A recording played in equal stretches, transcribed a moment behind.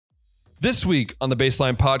This week on the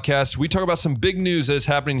Baseline Podcast, we talk about some big news that is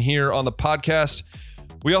happening here on the podcast.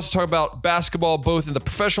 We also talk about basketball, both in the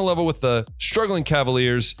professional level with the struggling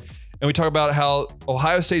Cavaliers, and we talk about how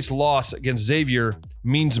Ohio State's loss against Xavier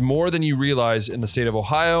means more than you realize in the state of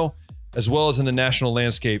Ohio, as well as in the national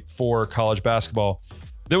landscape for college basketball.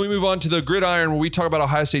 Then we move on to the gridiron, where we talk about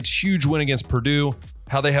Ohio State's huge win against Purdue,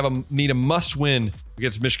 how they need a must win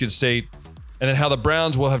against Michigan State, and then how the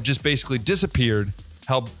Browns will have just basically disappeared,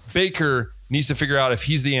 how Baker needs to figure out if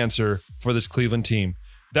he's the answer for this Cleveland team.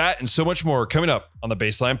 That and so much more coming up on the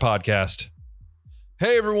Baseline Podcast.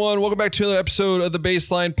 Hey everyone, welcome back to another episode of the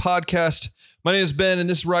Baseline Podcast. My name is Ben, and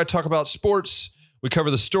this is where I talk about sports. We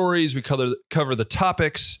cover the stories, we cover the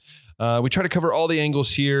topics. We try to cover all the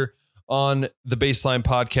angles here on the Baseline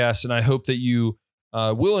Podcast, and I hope that you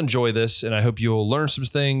will enjoy this, and I hope you'll learn some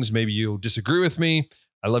things. Maybe you'll disagree with me.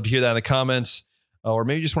 I'd love to hear that in the comments. Or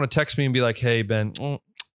maybe you just want to text me and be like, hey, Ben,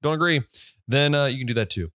 don't agree. Then you can do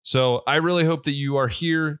that too. So I really hope that you are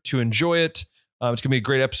here to enjoy it. It's going to be a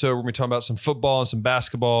great episode. We're going to be talking about some football and some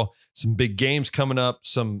basketball, some big games coming up,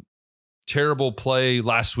 some terrible play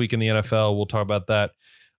last week in the NFL. We'll talk about that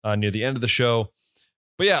near the end of the show.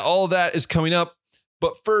 But yeah, all of that is coming up.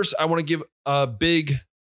 But first, I want to give a big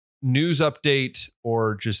news update,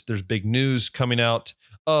 or just there's big news coming out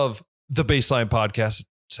of the Baseline Podcast. It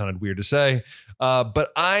sounded weird to say, but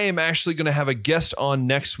I am actually going to have a guest on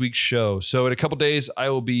next week's show. So in a couple days, I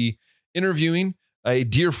will be interviewing a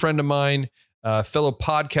dear friend of mine, fellow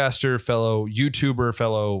podcaster, fellow YouTuber,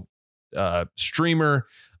 fellow streamer,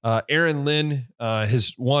 Aaron Lynn.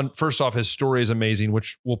 First off, his story is amazing,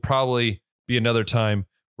 which will probably be another time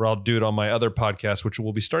where I'll do it on my other podcast, which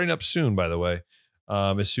will be starting up soon, by the way,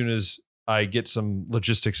 as soon as I get some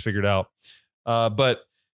logistics figured out.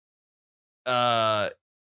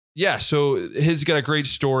 Yeah, so he's got a great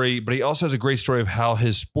story, but he also has a great story of how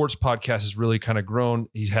his sports podcast has really kind of grown.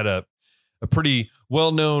 He's had a pretty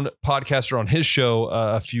well-known podcaster on his show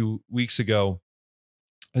a few weeks ago.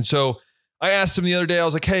 And so I asked him the other day, I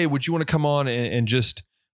was like, hey, would you want to come on and just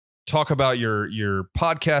talk about your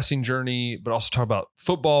podcasting journey, but also talk about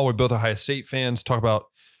football? We're both Ohio State fans. Talk about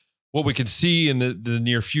what we could see in the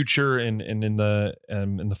near future and in the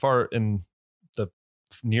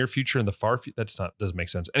near future and the far future. Doesn't make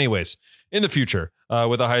sense. Anyways, in the future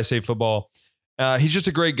with Ohio State football. He's just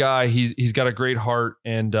a great guy. He's got a great heart,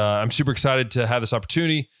 and I'm super excited to have this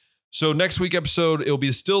opportunity. So next week episode, it'll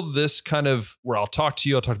be still this kind of where I'll talk to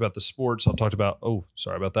you. I'll talk about the sports. I'll talk about,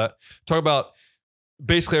 talk about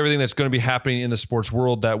basically everything that's going to be happening in the sports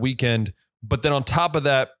world that weekend. But then on top of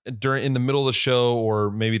that, in the middle of the show,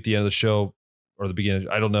 or maybe at the end of the show or the beginning,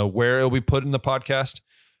 I don't know where it'll be put in the podcast,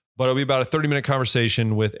 but it'll be about a 30-minute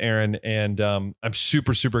conversation with Aaron. And I'm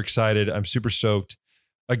super, super excited. I'm super stoked.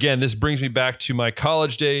 Again, this brings me back to my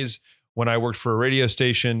college days when I worked for a radio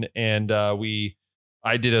station, and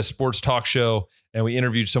I did a sports talk show, and we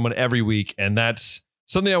interviewed someone every week. And that's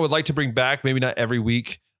something I would like to bring back. Maybe not every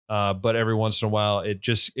week, but every once in a while. It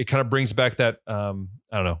kind of brings back that,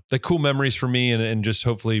 the cool memories for me, and just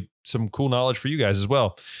hopefully some cool knowledge for you guys as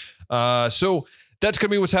well. So that's going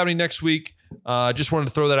to be what's happening next week. Just wanted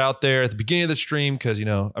to throw that out there at the beginning of the stream, because,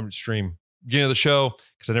 beginning of the show,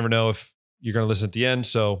 because I never know if you're going to listen at the end.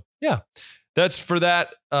 So yeah, that's for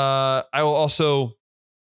that. I will also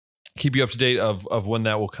keep you up to date of when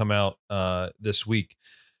that will come out this week.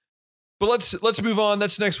 But let's move on.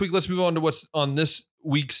 That's next week. Let's move on to what's on this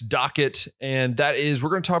week's docket. And that is, we're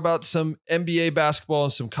going to talk about some NBA basketball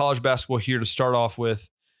and some college basketball here to start off with.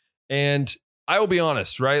 And I will be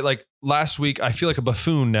honest, right? Like last week, I feel like a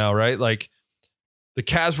buffoon now, right? Like the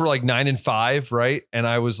Cavs were like 9-5, right? And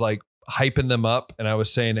I was like hyping them up, and I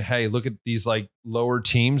was saying, hey, look at these like lower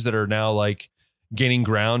teams that are now like gaining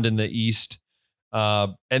ground in the East.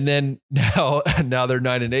 And then now they're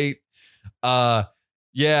 9-8.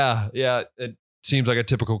 Yeah. It seems like a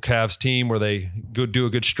typical Cavs team where they go do a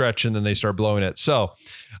good stretch and then they start blowing it. So,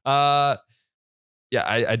 I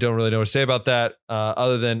don't really know what to say about that,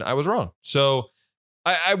 other than I was wrong. So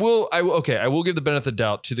I will give the benefit of the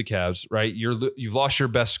doubt to the Cavs, right? You've lost your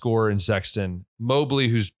best scorer in Sexton. Mobley,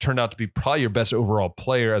 who's turned out to be probably your best overall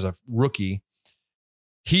player as a rookie,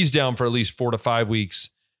 he's down for at least 4 to 5 weeks.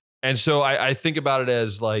 And so I think about it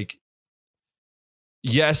as like,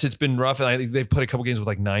 yes, it's been rough. And I think they've played a couple games with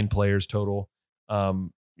like 9 players total. And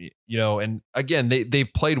again,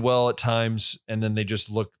 they've played well at times, and then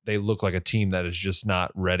they look like a team that is just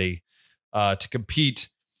not ready to compete.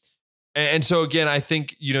 And so again, I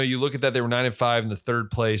think, you look at that, they were 9-5 in the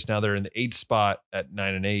 3rd place. Now they're in the 8th spot at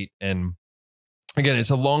 9-8. And again, it's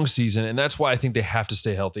a long season, and that's why I think they have to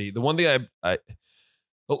stay healthy. The one thing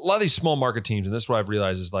a lot of these small market teams, and this is what I've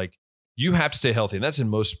realized, is like you have to stay healthy. And that's in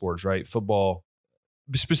most sports, right? Football,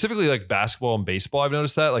 specifically like basketball and baseball. I've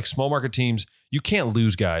noticed that like small market teams, you can't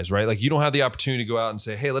lose guys, right? Like you don't have the opportunity to go out and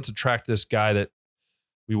say, hey, let's attract this guy that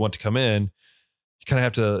we want to come in. You kind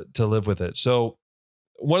of have to live with it. So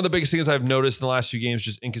one of the biggest things I've noticed in the last few games,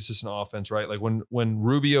 just inconsistent offense, right? Like when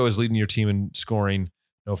Rubio is leading your team in scoring,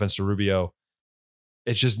 no offense to Rubio,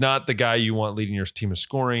 it's just not the guy you want leading your team in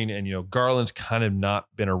scoring. And, Garland's kind of not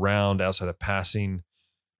been around outside of passing.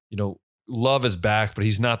 Love is back, but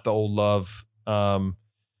he's not the old Love.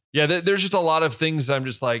 There's just a lot of things I'm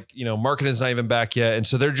just like, Markkanen's not even back yet. And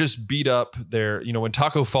so they're just beat up. They're, when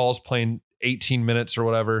Taco Fall's playing 18 minutes or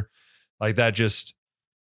whatever, like that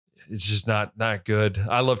it's just not good.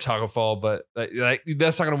 I love Taco Fall, but like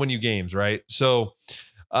that's not going to win you games, right? So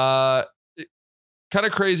kind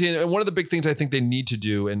of crazy. And one of the big things I think they need to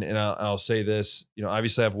do, and I'll say this,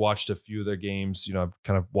 obviously I've watched a few of their games, I've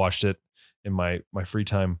kind of watched it in my free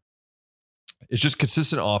time. It's just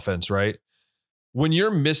consistent offense, right? When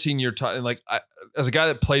you're missing your time, like as a guy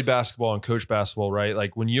that played basketball and coached basketball, right?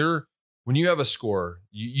 Like when you have a scorer,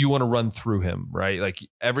 you want to run through him, right? Like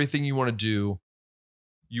everything you want to do,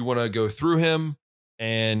 you want to go through him.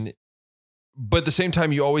 But at the same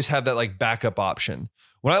time, you always have that like backup option.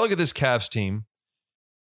 When I look at this Cavs team,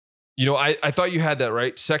 I thought you had that,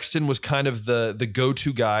 right? Sexton was kind of the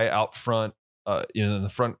go-to guy out front, in the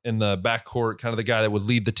front, in the backcourt, kind of the guy that would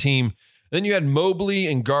lead the team. And then you had Mobley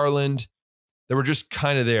and Garland that were just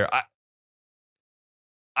kind of there.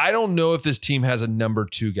 I don't know if this team has a number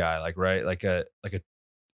 2 guy, like that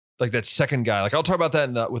second guy. Like I'll talk about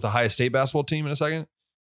that with the Ohio State basketball team in a second.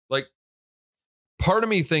 Like part of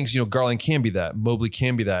me thinks, Garland can be that, Mobley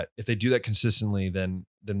can be that. If they do that consistently, then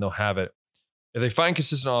they'll have it. If they find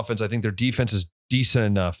consistent offense, I think their defense is decent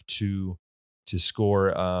enough to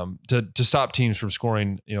score, to stop teams from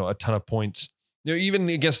scoring, a ton of points. Even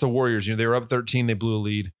against the Warriors, they were up 13, they blew a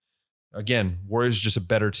lead. Again, Warriors is just a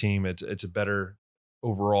better team. It's a better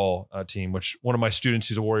overall team, which one of my students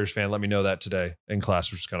who's a Warriors fan let me know that today in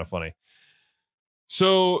class, which is kind of funny.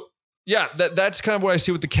 So yeah, that's kind of what I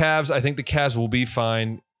see with the Cavs. I think the Cavs will be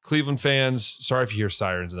fine. Cleveland fans, sorry if you hear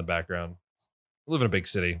sirens in the background. I live in a big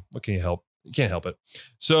city. What can you help? You can't help it.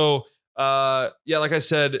 So like I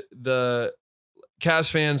said, the Cavs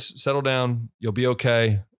fans, settle down. You'll be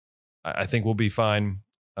okay. I think we'll be fine.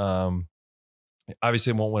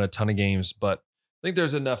 Obviously, won't win a ton of games, but I think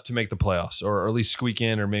there's enough to make the playoffs, or at least squeak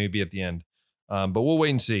in, or maybe be at the end. But we'll wait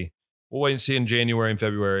and see. We'll wait and see in January and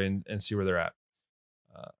February and see where they're at.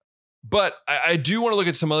 But I do want to look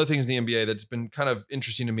at some other things in the NBA that's been kind of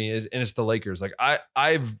interesting to me, and it's the Lakers. Like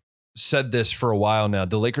I've said this for a while now.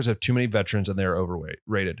 The Lakers have too many veterans and they're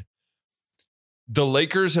overrated. The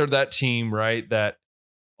Lakers are that team, right? That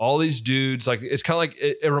all these dudes, like it's kind of like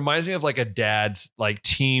it reminds me of like a dad's like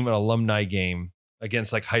team and alumni game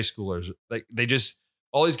against like high schoolers. Like they just,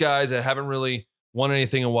 all these guys that haven't really won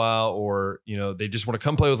anything in a while, or they just want to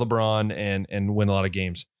come play with LeBron and win a lot of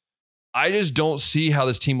games. I just don't see how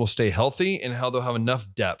this team will stay healthy and how they'll have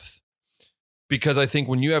enough depth, because I think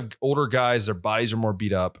when you have older guys, their bodies are more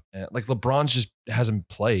beat up. Like LeBron's just hasn't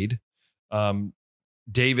played.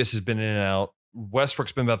 Davis has been in and out.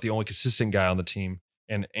 Westbrook's been about the only consistent guy on the team,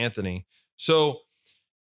 and Anthony. So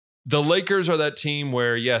the Lakers are that team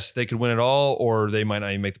where, yes, they could win it all, or they might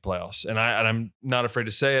not even make the playoffs. And I'm not afraid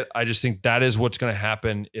to say it. I just think that is what's going to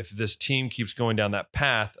happen if this team keeps going down that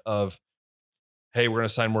path of, hey, we're going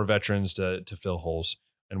to sign more veterans to fill holes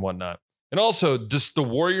and whatnot. And also, just the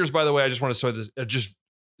Warriors, by the way, I just want to say this, are just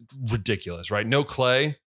ridiculous, right? No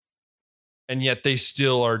Clay, and yet they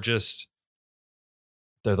still are just,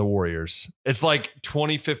 they're the Warriors. It's like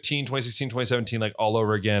 2015, 2016, 2017, like all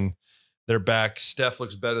over again. They're back. Steph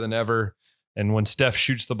looks better than ever. And when Steph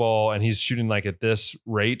shoots the ball and he's shooting like at this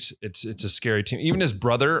rate, it's a scary team. Even his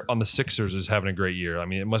brother on the Sixers is having a great year. I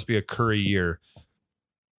mean, it must be a Curry year.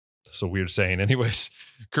 That's a weird saying. Anyways,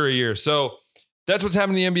 Curry year. So that's what's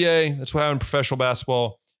happening in the NBA. That's what happened in professional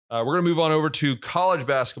basketball. We're going to move on over to college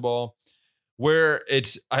basketball, where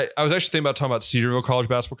it's, I was actually thinking about talking about Cedarville college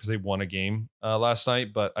basketball because they won a game last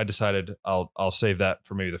night, but I decided I'll save that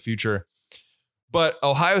for maybe the future. But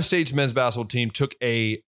Ohio State's men's basketball team took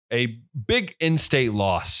a big in-state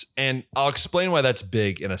loss, and I'll explain why that's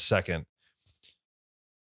big in a second.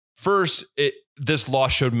 First, this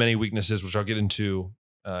loss showed many weaknesses, which I'll get into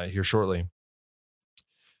here shortly.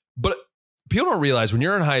 But people don't realize when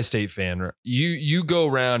you're an Ohio State fan, you go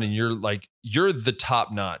around and you're the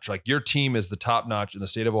top notch. Like your team is the top notch in the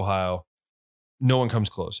state of Ohio. No one comes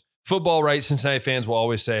close. Football, right? Cincinnati fans will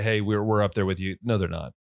always say, hey, we're up there with you. No, they're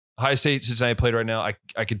not. Ohio State, Cincinnati played right now.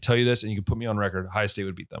 I could tell you this, and you can put me on record. Ohio State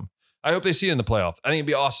would beat them. I hope they see it in the playoff. I think it'd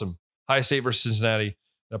be awesome. Ohio State versus Cincinnati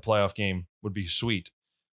in a playoff game would be sweet.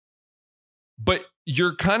 But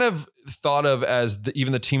you're kind of thought of as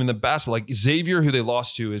even the team in the basketball, like Xavier, who they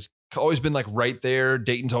lost to, has always been like right there.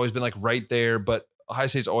 Dayton's always been like right there, but Ohio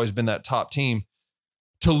State's always been that top team.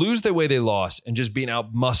 To lose the way they lost and just being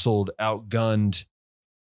out-muscled, outgunned,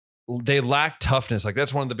 they lack toughness. Like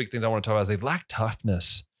that's one of the big things I want to talk about is they lack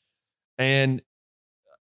toughness. And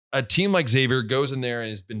a team like Xavier goes in there and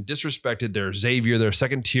has been disrespected. They're Xavier, they're a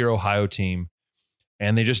second-tier Ohio team,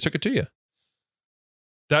 and they just took it to you.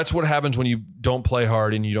 That's what happens when you don't play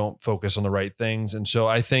hard and you don't focus on the right things. And so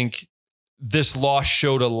I think this loss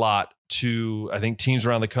showed a lot to, I think, teams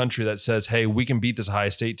around the country that says, hey, we can beat this Ohio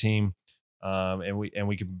State team, and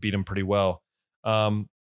we can beat them pretty well. And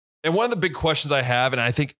one of the big questions I have, and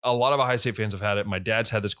I think a lot of Ohio State fans have had it, my dad's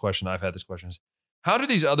had this question, I've had this question, is how do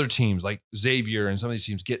these other teams like Xavier and some of these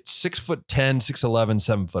teams get 6'10", 6'11",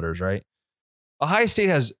 7-footers, right? Ohio State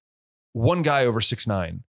has one guy over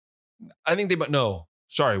 6'9". I think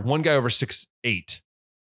one guy over 6'8".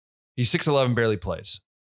 He's 6'11", barely plays.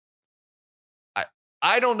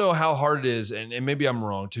 I don't know how hard it is, and maybe I'm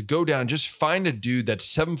wrong, to go down and just find a dude that's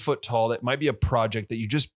 7 foot tall that might be a project that you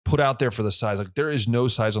just put out there for the size. Like there is no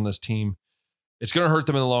size on this team. It's going to hurt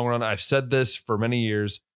them in the long run. I've said this for many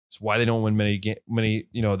years. It's why they don't win many,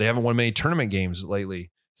 they haven't won many tournament games lately.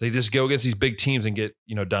 So they just go against these big teams and get,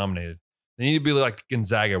 dominated. They need to be like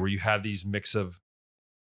Gonzaga, where you have these mix of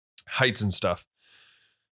heights and stuff.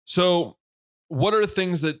 So what are the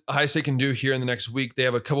things that Ohio State can do here in the next week? They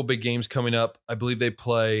have a couple big games coming up. I believe they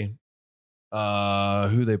play,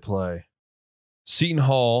 who they play? Seton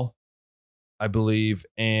Hall, I believe,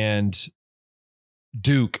 and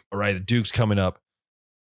Duke. All right, Duke's coming up.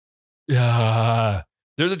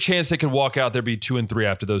 There's a chance they could walk out there, be 2-3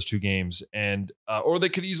 after those two games, and or they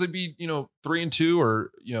could easily be 3-2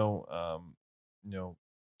 or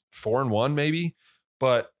 4-1 maybe.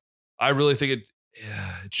 But I really think it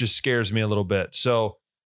just scares me a little bit. So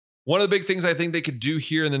one of the big things I think they could do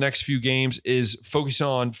here in the next few games is focus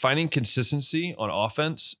on finding consistency on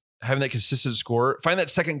offense, having that consistent score, find that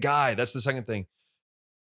second guy. That's the second thing.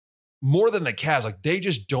 More than the Cavs, like they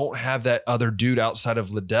just don't have that other dude outside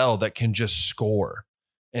of Liddell that can just score.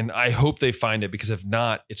 And I hope they find it, because if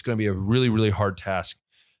not, it's going to be a really, really hard task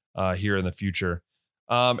here in the future.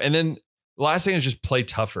 And then the last thing is just play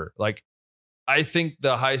tougher. Like I think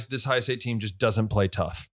this Ohio State team just doesn't play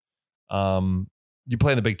tough. You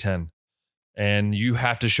play in the Big Ten, and you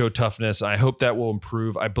have to show toughness. I hope that will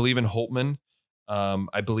improve. I believe in Holtman.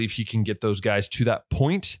 I believe he can get those guys to that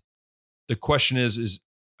point. The question is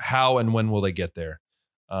how and when will they get there?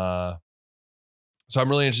 So I'm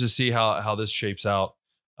really interested to see how this shapes out,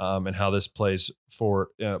 and how this plays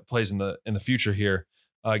in the future here.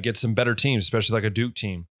 Get some better teams, especially like a Duke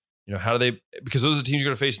team. How do they, because those are the teams you're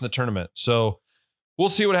going to face in the tournament. So we'll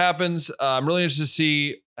see what happens. I'm really interested to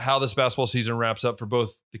see how this basketball season wraps up for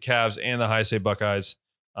both the Cavs and the Ohio State Buckeyes.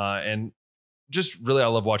 And just really, I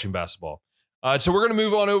love watching basketball. So we're going to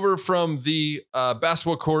move on over from the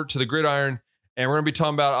basketball court to the gridiron, and we're going to be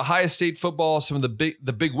talking about Ohio State football, some of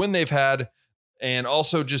the big win they've had, and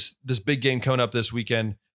also just this big game coming up this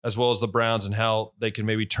weekend, as well as the Browns and how they can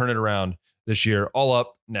maybe turn it around this year. All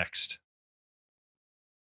up next.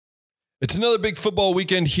 It's another big football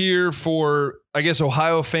weekend here for, I guess,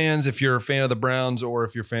 Ohio fans, if you're a fan of the Browns or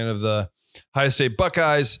if you're a fan of the Ohio State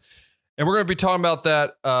Buckeyes. And we're going to be talking about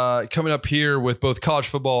that coming up here with both college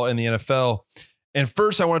football and the NFL. And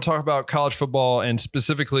first, I want to talk about college football and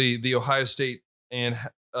specifically the Ohio State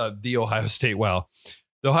the Ohio State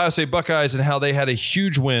Buckeyes, and how they had a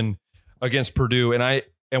huge win against Purdue.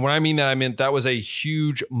 And when I mean that, I meant that was a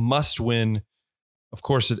huge must win. Of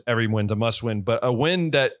course, every win's a must win, but a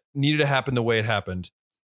win that needed to happen the way it happened.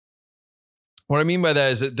 What I mean by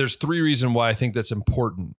that is that there's three reasons why I think that's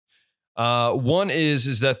important. One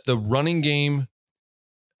is that the running game,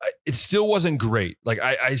 it still wasn't great. Like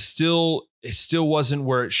it still wasn't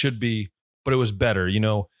where it should be, but it was better.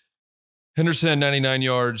 Henderson had 99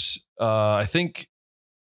 yards. I think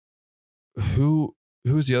who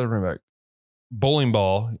was the other running back? Bowling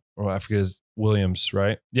Ball, or I forget his Williams,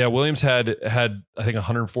 right? Yeah, Williams had I think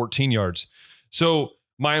 114 yards. So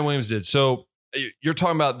Mayan Williams did. So you're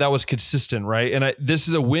talking about that was consistent, right? And this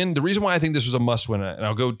is a win. The reason why I think this was a must win, and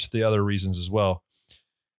I'll go to the other reasons as well,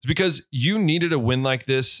 is because you needed a win like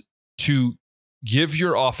this to give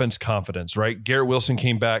your offense confidence, right? Garrett Wilson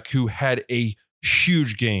came back, who had a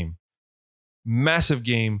huge game, massive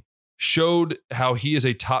game, showed how he is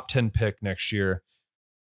a top 10 pick next year.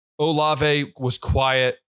 Olave was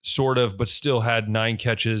quiet, sort of, but still had 9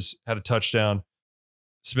 catches, had a touchdown.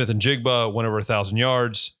 Smith and Jigba went over 1,000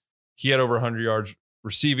 yards. He had over 100 yards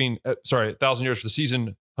receiving. 1,000 yards for the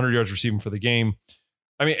season, 100 yards receiving for the game.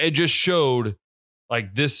 I mean, it just showed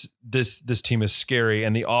like this team is scary,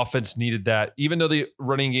 and the offense needed that. Even though the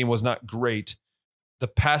running game was not great, the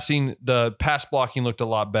pass blocking looked a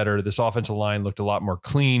lot better. This offensive line looked a lot more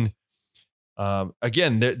clean.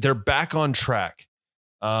 Again, they're back on track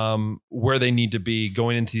where they need to be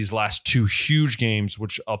going into these last two huge games,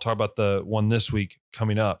 which I'll talk about the one this week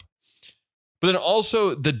coming up. But then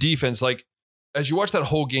also the defense, like as you watch that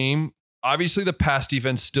whole game, obviously the pass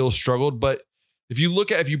defense still struggled. But if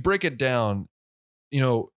you break it down,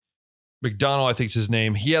 McDonald, I think is his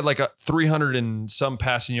name. He had like a 300 and some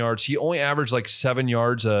passing yards. He only averaged like 7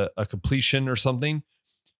 yards a completion or something.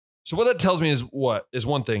 So what that tells me is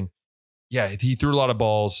one thing. Yeah, he threw a lot of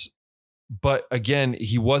balls, but again,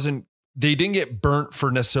 they didn't get burnt for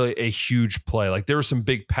necessarily a huge play. Like there were some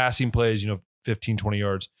big passing plays, 15, 20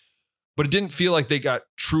 yards, but it didn't feel like they got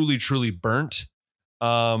truly, truly burnt.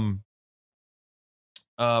 But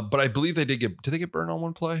I believe did they get burnt on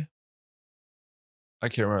one play? I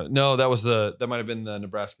can't remember. No, that might've been the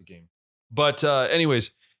Nebraska game. But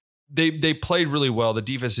anyways, they played really well. The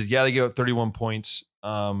defense did, they gave up 31 points.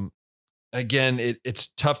 Again, it's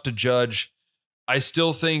tough to judge. I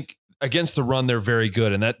still think against the run, they're very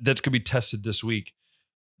good, and that could be tested this week.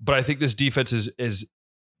 But I think this defense is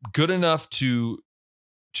good enough to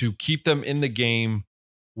keep them in the game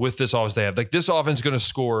with this offense they have. Like this offense is going to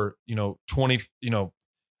score, 20,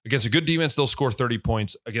 against a good defense, they'll score 30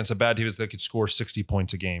 points. Against a bad defense, they could score 60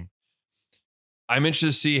 points a game. I'm interested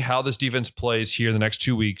to see how this defense plays here in the next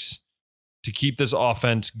 2 weeks to keep this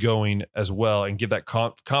offense going as well and give that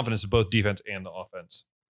confidence to both defense and the offense.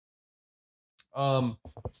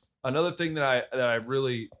 Another thing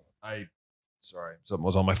sorry, something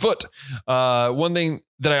was on my foot. One thing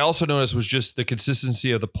that I also noticed was just the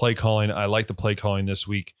consistency of the play calling. I like the play calling this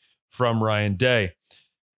week from Ryan Day.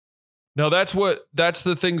 Now that's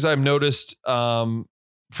the things I've noticed from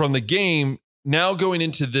the game. Now going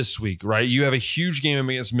into this week, right? You have a huge game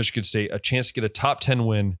against Michigan State, a chance to get a top 10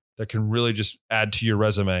 win that can really just add to your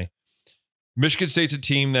resume. Michigan State's a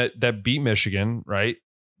team that beat Michigan, right?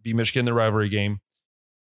 Beat Michigan in the rivalry game.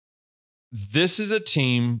 This is a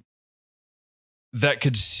team that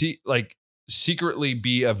could secretly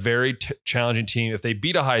be a very challenging team. If they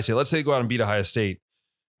beat Ohio State, let's say they go out and beat Ohio State,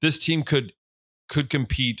 this team could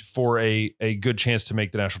compete for a good chance to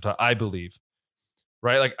make the national title, I believe.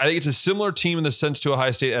 Right? Like I think it's a similar team in the sense to Ohio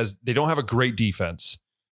State as they don't have a great defense.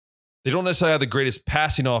 They don't necessarily have the greatest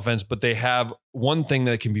passing offense, but they have one thing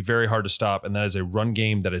that can be very hard to stop, and that is a run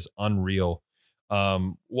game that is unreal.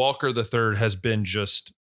 Walker III has been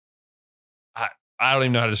just, I don't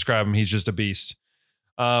even know how to describe him. He's just a beast.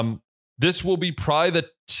 This will be probably the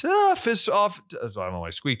toughest I don't know why I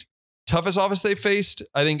squeaked. Toughest offense they faced.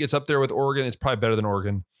 I think it's up there with Oregon. It's probably better than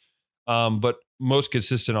Oregon. But most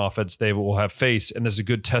consistent offense they will have faced, and this is a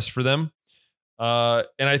good test for them. And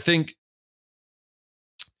I think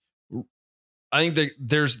that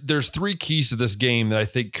there's three keys to this game that I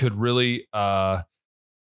think could really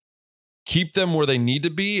keep them where they need to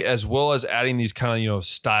be, as well as adding these kind of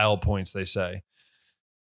style points, they say.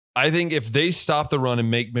 I think if they stop the run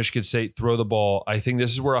and make Michigan State throw the ball, I think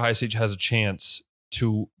this is where Ohio State has a chance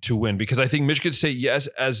to win, because I think Michigan State, yes,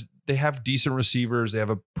 as they have decent receivers, they have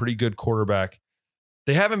a pretty good quarterback.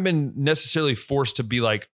 They haven't been necessarily forced to be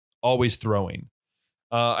like always throwing.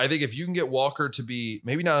 I think if you can get Walker to be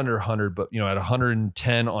maybe not under 100, but at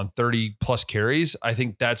 110 on 30 plus carries, I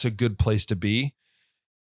think that's a good place to be.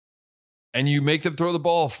 And you make them throw the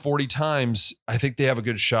ball 40 times, I think they have a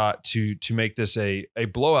good shot to make this a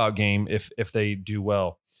blowout game if they do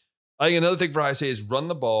well. I think another thing for Ohio State is run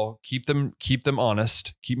the ball, keep them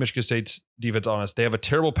honest, keep Michigan State's defense honest. They have a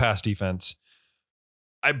terrible pass defense.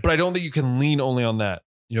 But I don't think you can lean only on that.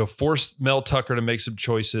 Force Mel Tucker to make some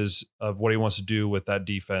choices of what he wants to do with that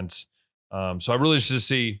defense. So I really just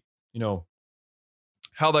see,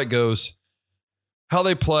 how that goes, how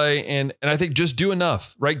they play, and I think just do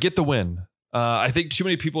enough, right? Get the win. I think too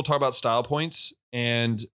many people talk about style points,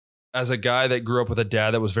 and as a guy that grew up with a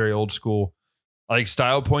dad that was very old school, I think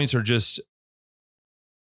style points are just,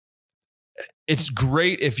 it's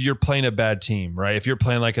great if you're playing a bad team, right? If you're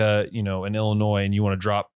playing like an Illinois and you want to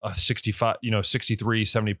drop a 65, 63,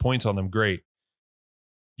 70 points on them, great.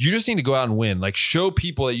 You just need to go out and win. Like show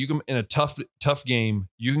people that you can, in a tough game,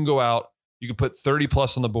 you can go out, you can put 30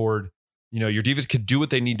 plus on the board. Your defense could do what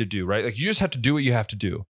they need to do, right? Like you just have to do what you have to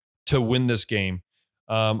do to win this game.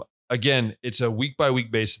 Again, it's a week by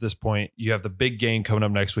week basis at this point. You have the big game coming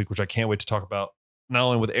up next week, which I can't wait to talk about, not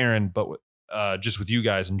only with Aaron, but just with you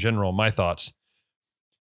guys in general, my thoughts.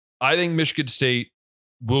 I think Michigan State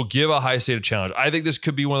will give Ohio State a challenge. I think this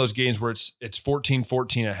could be one of those games where it's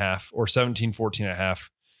 14-14 at half or 17-14 at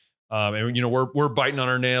half. And we're biting on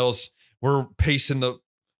our nails. We're pacing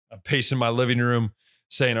my living room,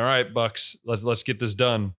 saying, "All right, Bucks, let's get this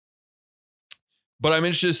done." But I'm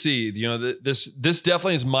interested to see. This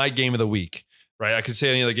definitely is my game of the week, right? I could say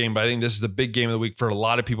any other game, but I think this is the big game of the week for a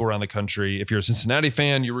lot of people around the country. If you're a Cincinnati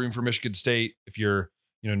fan, you're rooting for Michigan State. If you're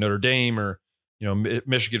Notre Dame or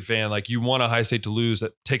Michigan fan, like you want Ohio State to lose,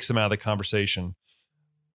 that takes them out of the conversation.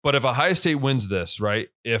 But if Ohio State wins this, right?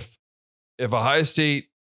 If Ohio State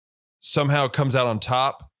somehow comes out on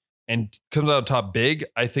top and comes out on top big,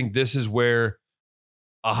 I think this is where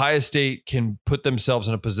Ohio State can put themselves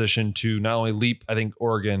in a position to not only leap, I think,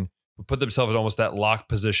 Oregon, but put themselves in almost that lock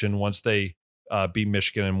position once they beat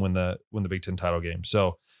Michigan and win the Big Ten title game.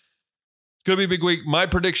 So it's going to be a big week. My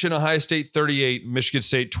prediction, Ohio State 38, Michigan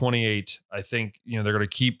State 28. I think, they're going to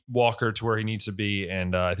keep Walker to where he needs to be,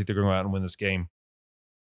 and I think they're going to go out and win this game.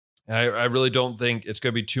 And I really don't think it's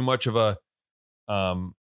going to be too much of a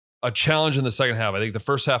challenge in the second half. I think the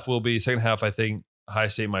first half will be. Second half, I think Ohio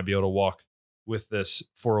State might be able to walk with this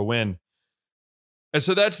for a win. And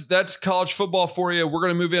so that's college football for you. We're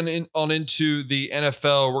going to move on into the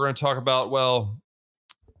NFL. We're going to talk about, well,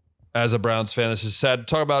 as a Browns fan, this is sad to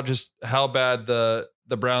talk about just how bad the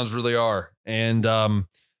Browns really are. And I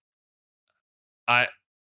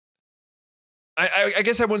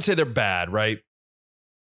guess I wouldn't say they're bad, right?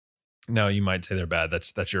 No, you might say they're bad.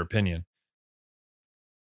 That's your opinion.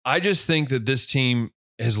 I just think that this team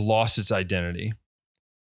has lost its identity,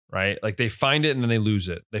 right? Like they find it and then they lose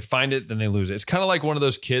it. They find it, then they lose it. It's kind of like one of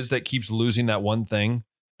those kids that keeps losing that one thing.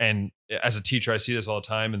 And as a teacher, I see this all the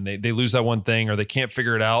time, and they lose that one thing or they can't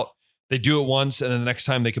figure it out. They do it once, and then the next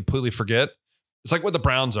time they completely forget. It's like what the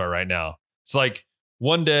Browns are right now. It's like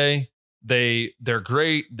one day they're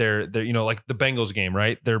great. They're like the Bengals game,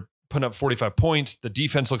 right? They're putting up 45 points. The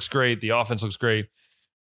defense looks great. The offense looks great.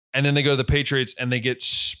 And then they go to the Patriots and they get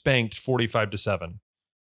spanked 45-7.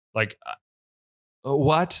 Like,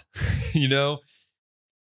 what?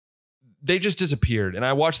 They just disappeared. And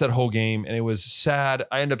I watched that whole game and it was sad.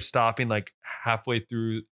 I ended up stopping like halfway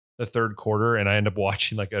through the third quarter and I ended up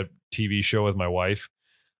watching like a TV show with my wife.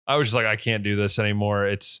 I was just like, I can't do this anymore.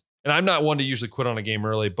 And I'm not one to usually quit on a game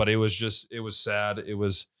early, but it was sad. It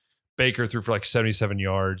was Baker threw for like 77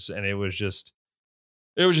 yards and it was just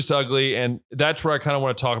ugly. And that's where I kind of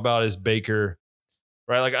want to talk about is Baker,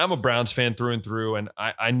 right? Like I'm a Browns fan through and through. And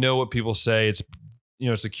I know what people say. It's the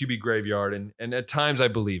QB graveyard. And at times I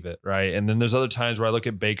believe it, right? And then there's other times where I look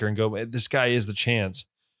at Baker and go, this guy is the chance.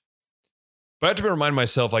 But I have to remind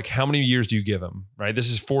myself, like, how many years do you give him, right?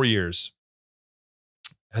 This is 4 years.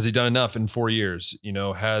 Has he done enough in 4 years?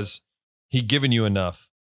 Has he given you enough?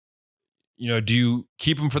 Do you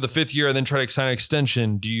keep him for the 5th year and then try to sign an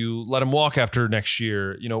extension? Do you let him walk after next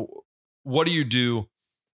year? What do you do?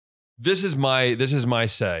 This is my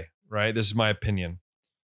say, right? This is my opinion.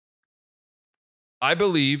 I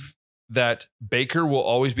believe that Baker will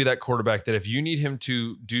always be that quarterback that if you need him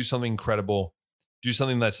to do something incredible, do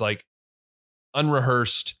something that's like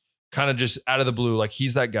unrehearsed, kind of just out of the blue, like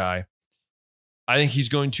he's that guy. I think he's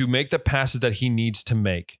going to make the passes that he needs to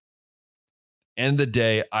make. End of the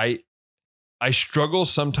day, I struggle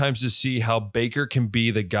sometimes to see how Baker can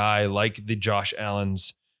be the guy like the Josh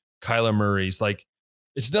Allens, Kyler Murray's. Like,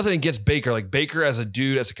 it's nothing against Baker. Like, Baker as a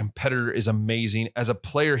dude, as a competitor is amazing. As a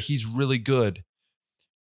player, he's really good.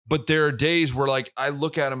 But there are days where, like, I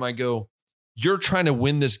look at him, I go, you're trying to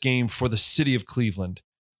win this game for the city of Cleveland.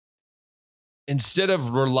 Instead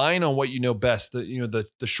of relying on what you know best, the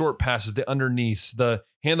short passes, the underneaths, the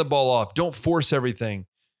hand the ball off, don't force everything.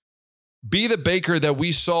 Be the Baker that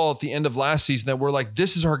we saw at the end of last season that we're like,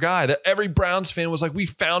 this is our guy, that every Browns fan was like, we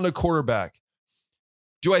found a quarterback.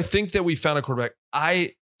 Do I think that we found a quarterback?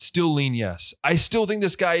 I still lean yes. I still think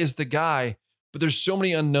this guy is the guy, but there's so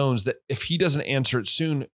many unknowns that if he doesn't answer it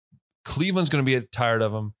soon, Cleveland's going to be tired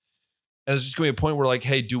of him. And there's just going to be a point where like,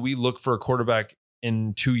 hey, do we look for a quarterback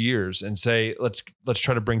in 2 years and say, let's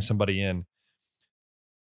try to bring somebody in?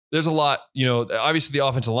 There's a lot, obviously the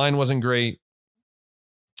offensive line wasn't great.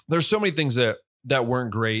 There's so many things that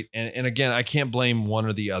weren't great. And again, I can't blame one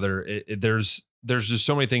or the other. There's just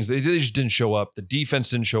so many things. They just didn't show up. The defense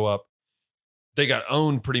didn't show up. They got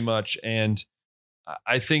owned pretty much. And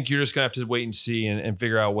I think you're just going to have to wait and see and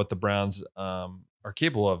figure out what the Browns are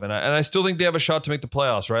capable of. And I still think they have a shot to make the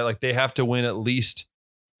playoffs, right? Like they have to win at least,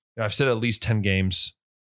 I've said at least 10 games.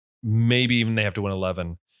 Maybe even they have to win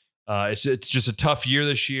 11. It's just a tough year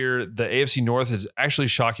this year. The AFC North has actually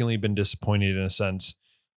shockingly been disappointed in a sense.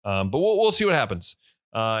 But we'll see what happens.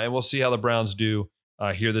 And we'll see how the Browns do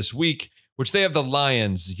here this week. which they have the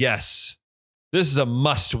Lions. Yes, this is a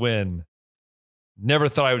must win. Never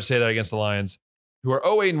thought I would say that against the Lions, who are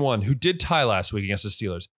 0-8-1, who did tie last week against the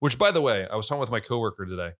Steelers, which, by the way, I was talking with my coworker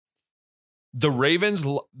today. The Ravens,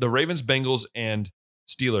 Bengals, and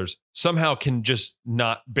Steelers somehow can just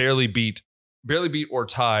barely beat or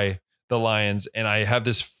tie the Lions. And I have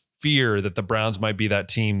this fear that the Browns might be that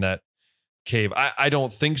team that cave. I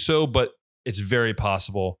don't think so, but it's very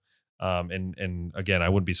possible. And again, I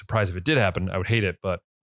wouldn't be surprised if it did happen. I would hate it, but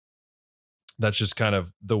that's just kind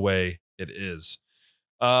of the way it is.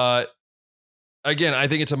 Again, I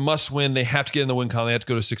think it's a must win. They have to get in the win column. They have to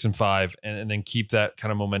go to 6-5 and then keep that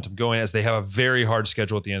kind of momentum going as they have a very hard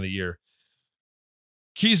schedule at the end of the year.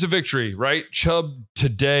 Keys to victory, right? Chubb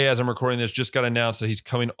today, as I'm recording this, just got announced that he's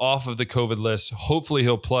coming off of the COVID list. Hopefully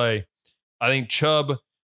he'll play. I think Chubb,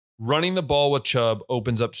 running the ball with Chubb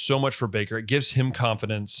opens up so much for Baker. It gives him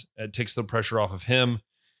confidence. It takes the pressure off of him.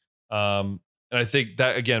 And I think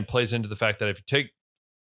that, again, plays into the fact that if you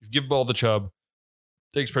give the ball to Chubb,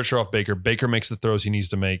 takes pressure off Baker. Baker makes the throws he needs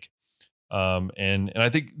to make. And I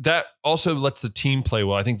think that also lets the team play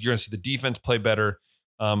well. I think you're going to see the defense play better.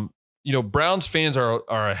 Browns fans are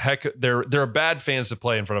they're bad fans to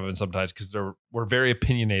play in front of them sometimes because we're very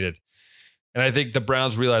opinionated. And I think the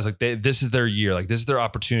Browns realize this is their year. Like, this is their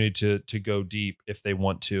opportunity to go deep if they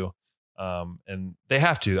want to. And they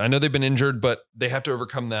have to. I know they've been injured, but they have to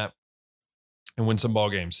overcome that and win some ball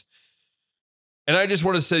games. And I just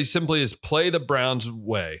want to say simply is play the Browns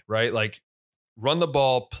way, right? Like, run the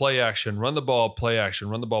ball, play action, run the ball, play action,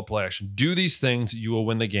 run the ball, play action. Do these things, you will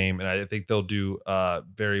win the game. And I think they'll do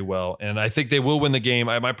very well. And I think they will win the game.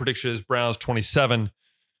 My prediction is Browns 27,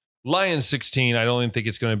 Lions 16. I don't even think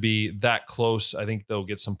it's going to be that close. I think they'll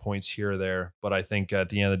get some points here or there. But I think at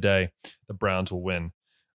the end of the day, the Browns will win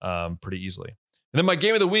pretty easily. And then my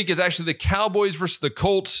game of the week is actually the Cowboys versus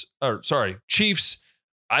the Chiefs.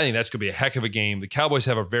 I think that's going to be a heck of a game. The Cowboys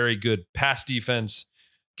have a very good pass defense.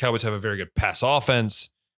 Cowboys have a very good pass offense.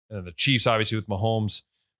 And the Chiefs, obviously, with Mahomes.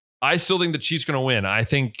 I still think the Chiefs are going to win. I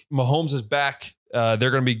think Mahomes is back. They're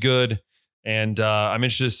going to be good. And I'm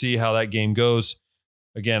interested to see how that game goes.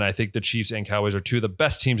 Again, I think the Chiefs and Cowboys are two of the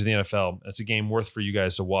best teams in the NFL. It's a game worth for you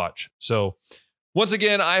guys to watch. So once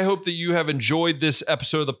again, I hope that you have enjoyed this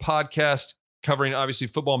episode of the podcast covering, obviously,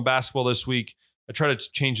 football and basketball this week. I try to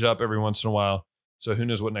change it up every once in a while. So who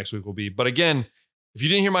knows what next week will be. But again, if you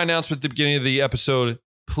didn't hear my announcement at the beginning of the episode,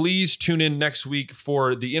 please tune in next week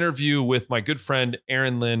for the interview with my good friend,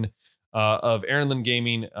 Aaron Lynn of Aaron Lynn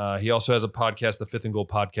Gaming. He also has a podcast, the Fifth and Goal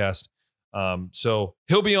podcast. So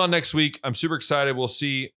he'll be on next week. I'm super excited. We'll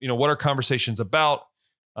see, what our conversation's about.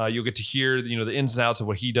 You'll get to hear, the ins and outs of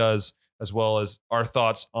what he does, as well as our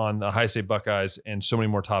thoughts on the High State Buckeyes and so many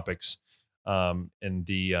more topics in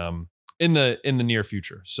the near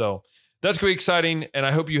future. So that's going to be exciting, and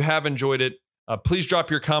I hope you have enjoyed it. Please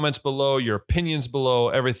drop your comments below, your opinions below,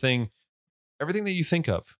 everything that you think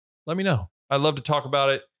of. Let me know. I'd love to talk about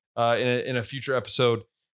it in a future episode.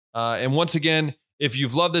 And once again, if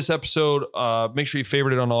you've loved this episode, make sure you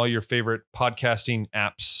favorite it on all your favorite podcasting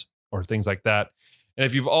apps or things like that. And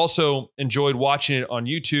if you've also enjoyed watching it on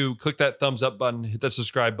YouTube, click that thumbs up button, hit that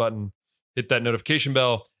subscribe button, hit that notification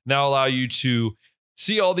bell. Now allow you to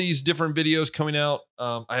see all these different videos coming out.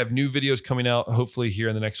 I have new videos coming out, hopefully here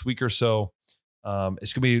in the next week or so.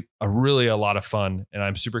 It's going to be a lot of fun, and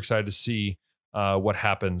I'm super excited to see what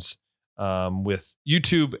happens with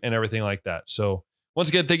YouTube and everything like that. So once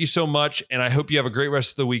again, thank you so much, and I hope you have a great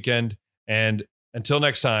rest of the weekend. And until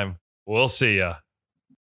next time, we'll see ya.